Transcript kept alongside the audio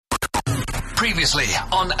Previously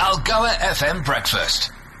on Algoa FM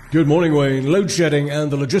Breakfast. Good morning, Wayne. Loadshedding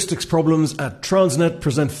and the logistics problems at Transnet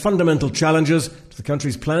present fundamental challenges to the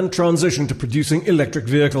country's planned transition to producing electric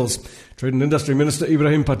vehicles. Trade and Industry Minister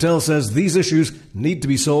Ibrahim Patel says these issues need to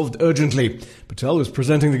be solved urgently. Patel was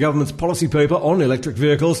presenting the government's policy paper on electric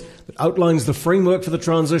vehicles that outlines the framework for the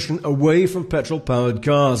transition away from petrol-powered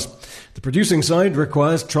cars. The producing side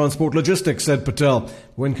requires transport logistics, said Patel.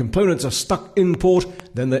 When components are stuck in port,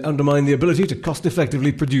 then they undermine the ability to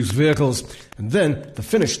cost-effectively produce vehicles. And then the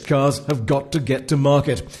finished cars have got to get to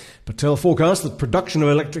market. Patel forecast that production of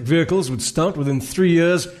electric vehicles would start within 3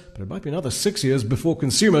 years, but it might be another 6 years before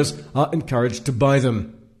consumers are encouraged to buy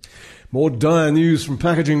them. More dire news from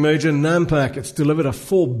packaging major Nampak. It's delivered a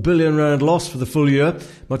R4 billion loss for the full year,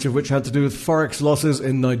 much of which had to do with forex losses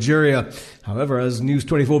in Nigeria. However, as News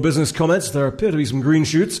 24 Business comments, there appear to be some green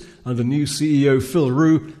shoots under new CEO Phil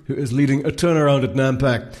Roux, who is leading a turnaround at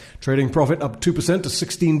Nampak. Trading profit up 2% to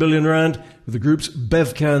R16 billion, with the group's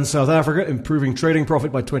Bevcan South Africa improving trading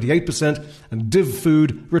profit by 28% and Div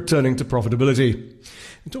Food returning to profitability.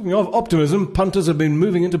 And talking of optimism, punters have been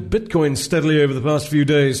moving into Bitcoin steadily over the past few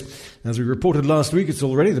days. As we reported last week, it's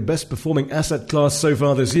already the best performing asset class so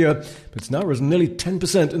far this year, but it's now risen nearly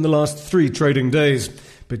 10% in the last 3 trading days.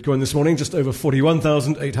 Bitcoin this morning just over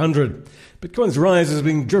 41,800. Bitcoin's rise is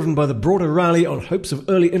being driven by the broader rally on hopes of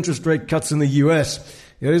early interest rate cuts in the US.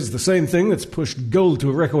 It is the same thing that's pushed gold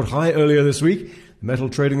to a record high earlier this week. Metal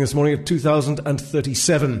trading this morning at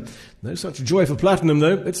 $2,037. No such joy for platinum,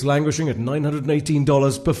 though. It's languishing at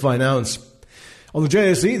 $918 per fine ounce. On the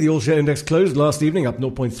JSE, the all-share index closed last evening up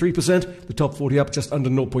 0.3%, the top 40 up just under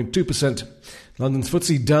 0.2%. London's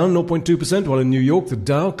FTSE down 0.2%, while in New York the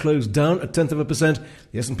Dow closed down 0.1%,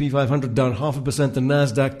 the S&P 500 down 0.5%, the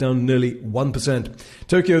Nasdaq down nearly 1%.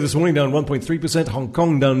 Tokyo this morning down 1.3%, Hong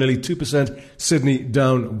Kong down nearly 2%, Sydney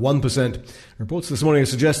down 1%. Reports this morning are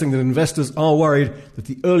suggesting that investors are worried that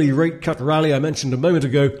the early rate cut rally I mentioned a moment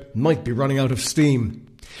ago might be running out of steam.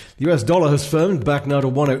 The US dollar has firmed back now to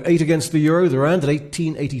 108 against the euro, the rand at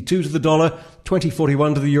 18.82 to the dollar,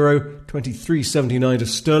 20.41 to the euro, 23.79 to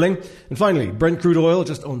sterling. And finally, Brent crude oil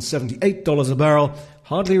just on $78 a barrel,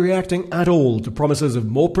 hardly reacting at all to promises of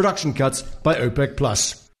more production cuts by OPEC+.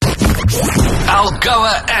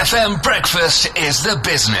 Algoa FM Breakfast is the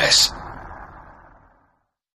business.